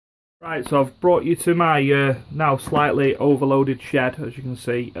Right, so I've brought you to my now slightly overloaded shed, as you can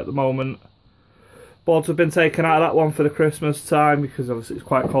see at the moment. Boards have been taken out of that one for the Christmas time because obviously it's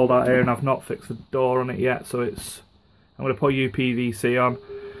quite cold out here and I've not fixed the door on it yet, so I'm going to put UPVC on.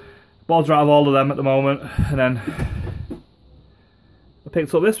 Boards are out of all of them at the moment, and then I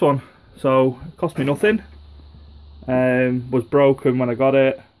picked up this one, so it cost me nothing. Was broken when I got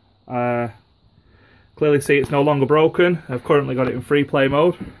it. Clearly see it's no longer broken. I've currently got it in free play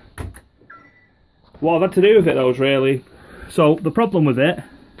mode. What I've had to do with it though is really... So the problem with it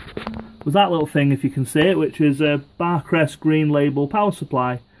was that little thing, if you can see it, which is a Barcrest green label power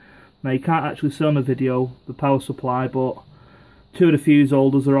supply. Now you can't actually see on the video the power supply, but two of the fuse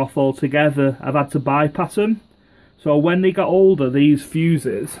holders are off altogether. I've had to bypass them. So when they got older, these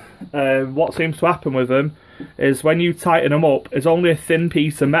fuses, what seems to happen with them is when you tighten them up, there's only a thin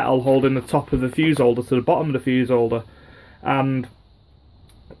piece of metal holding the top of the fuse holder to the bottom of the fuse holder. And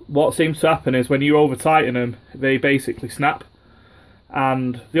what seems to happen is when you over tighten them, they basically snap.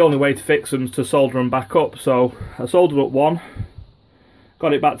 And the only way to fix them is to solder them back up. So I soldered up one,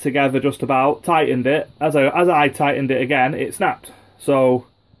 got it back together just about, tightened it. As I tightened it again, it snapped. So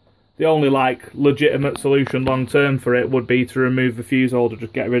the only legitimate solution long term for it would be to remove the fuse holder,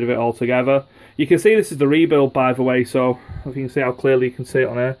 just get rid of it altogether. You can see this is the rebuild, by the way, so if you can see how clearly you can see it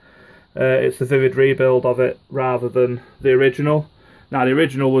on here. It's the Vivid rebuild of it rather than the original. Now the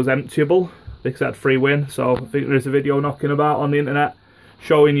original was emptyable because it had free win, so I think there is a video knocking about on the internet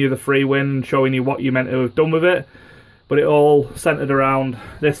showing you the free win, showing you what you meant to have done with it. But it all centred around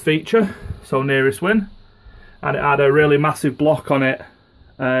this feature, so nearest win, and it had a really massive block on it.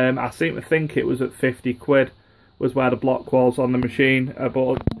 I seem to think it was at 50 quid was where the block was on the machine,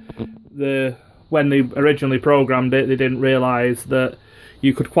 but when they originally programmed it, they didn't realise that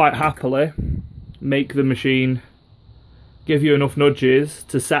you could quite happily make the machine give you enough nudges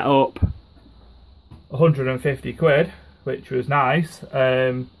to set up 150 quid, which was nice,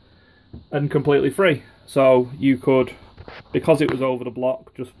 and completely free. So you could, because it was over the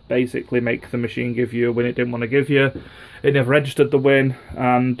block, just basically make the machine give you a win it didn't want to give you. It never registered the win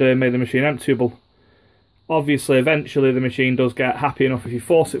and made the machine emptyable. Obviously, eventually the machine does get happy enough if you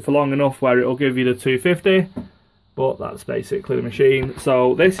force it for long enough where it'll give you the 250, but that's basically the machine.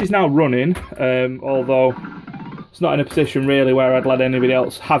 So this is now running, although it's not in a position really where I'd let anybody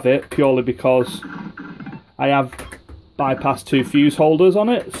else have it, purely because I have bypassed two fuse holders on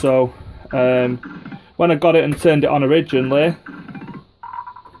it. So when I got it and turned it on originally,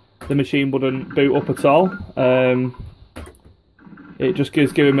 the machine wouldn't boot up at all. It just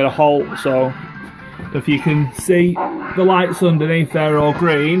gives giving me a halt. So if you can see the lights underneath there are all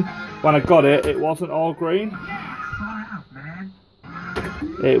green. When I got it, it wasn't all green.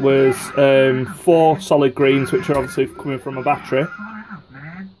 It was 4 solid greens, which are obviously coming from a battery.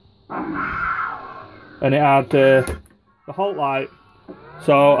 And it had the halt light.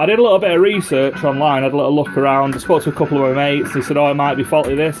 So I did a little bit of research online, had a little look around, I spoke to a couple of my mates, they said, oh, it might be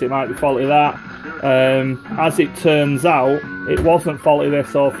faulty this, it might be faulty that. As it turns out, it wasn't faulty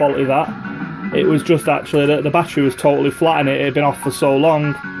this or faulty that. It was just actually that the battery was totally flat and it had been off for so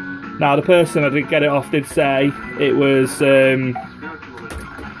long. Now the person I did get it off did say it was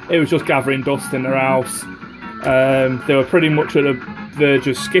just gathering dust in their house. They were pretty much at the verge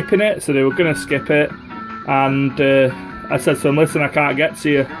of skipping it, so they were going to skip it. And I said to them, listen, I can't get to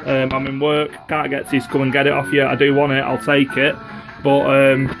you, I'm in work, can't get to you to come and get it off you. I do want it, I'll take it, but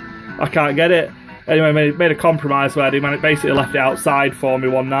I can't get it. Anyway, made a compromise where they basically left it outside for me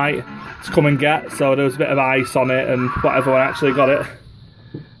one night to come and get, so there was a bit of ice on it and whatever. When I actually got it,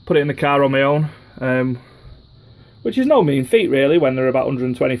 put it in the car on my own, which is no mean feat really when they're about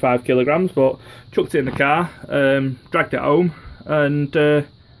 125 kilograms, but chucked it in the car, dragged it home, and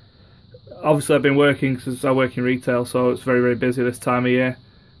obviously I've been working because I work in retail, so it's very, very busy this time of year.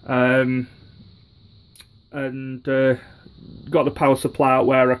 And got the power supply out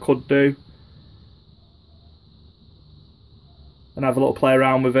where I could do. And have a little play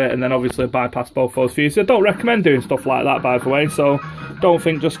around with it, and then obviously bypass both those fuses. I don't recommend doing stuff like that, by the way, so don't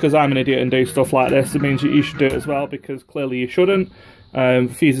think just because I'm an idiot and do stuff like this, it means you should do it as well, because clearly you shouldn't.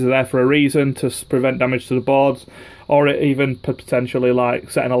 Fuses are there for a reason, to prevent damage to the boards, or even potentially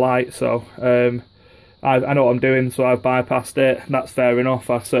setting a light. So I know what I'm doing, so I've bypassed it, and that's fair enough.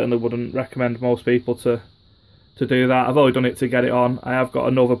 I certainly wouldn't recommend most people to do that. I've only done it to get it on. I have got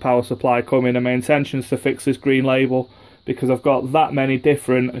another power supply coming, and my intention is to fix this green label, because I've got that many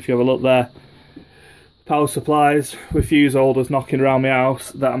different, if you have a look there, power supplies with fuse holders knocking around my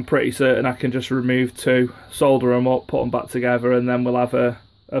house that I'm pretty certain I can just remove 2, solder them up, put them back together, and then we'll have a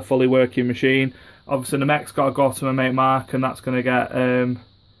fully working machine. Obviously the mech's got to go to my mate Mark, and that's going to get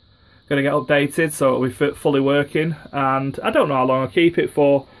going to get updated so it'll be fully working, and I don't know how long I'll keep it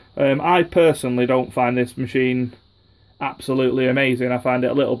for. I personally don't find this machine absolutely amazing. I find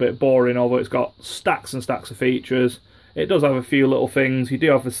it a little bit boring, although it's got stacks and stacks of features. It does have a few little things. You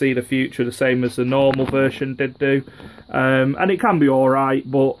do have to see the future the same as the normal version did do, and it can be alright,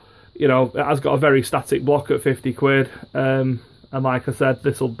 but you know, it has got a very static block at 50 quid, and like I said,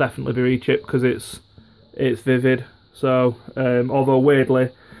 this will definitely be rechipped because it's Vivid. So although weirdly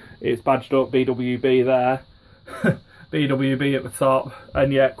it's badged up BWB there, BWB at the top,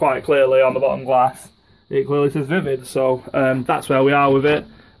 and yet quite clearly on the bottom glass it clearly says Vivid. So that's where we are with it.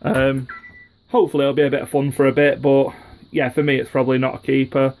 Hopefully it'll be a bit of fun for a bit, but yeah, for me it's probably not a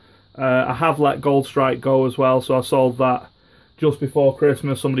keeper. I have let Gold Strike go as well, so I sold that just before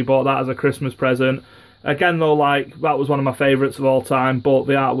Christmas. Somebody bought that as a Christmas present. Again though, like, that was one of my favourites of all time, but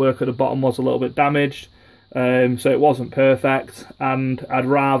the artwork at the bottom was a little bit damaged, so it wasn't perfect, and I'd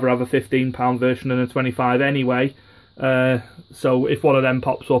rather have a £15 version than a 25 anyway. So if one of them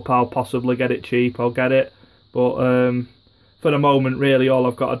pops up, I'll possibly get it cheap, I'll get it. But for the moment, really all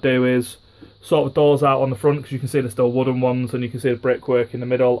I've got to do is sort of doors out on the front, because you can see they're still wooden ones, and you can see the brickwork in the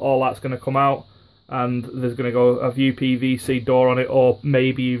middle. All that's going to come out, and there's going to go a UPVC door on it, or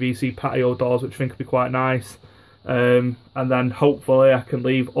maybe UVC patio doors, which I think would be quite nice. And then hopefully I can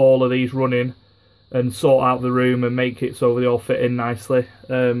leave all of these running and sort out the room and make it so they all fit in nicely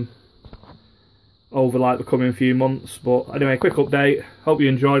over like the coming few months. But anyway, quick update. Hope you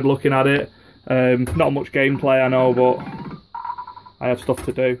enjoyed looking at it. Not much gameplay, I know, but I have stuff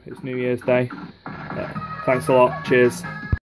to do. It's New Year's Day. Thanks a lot. Cheers.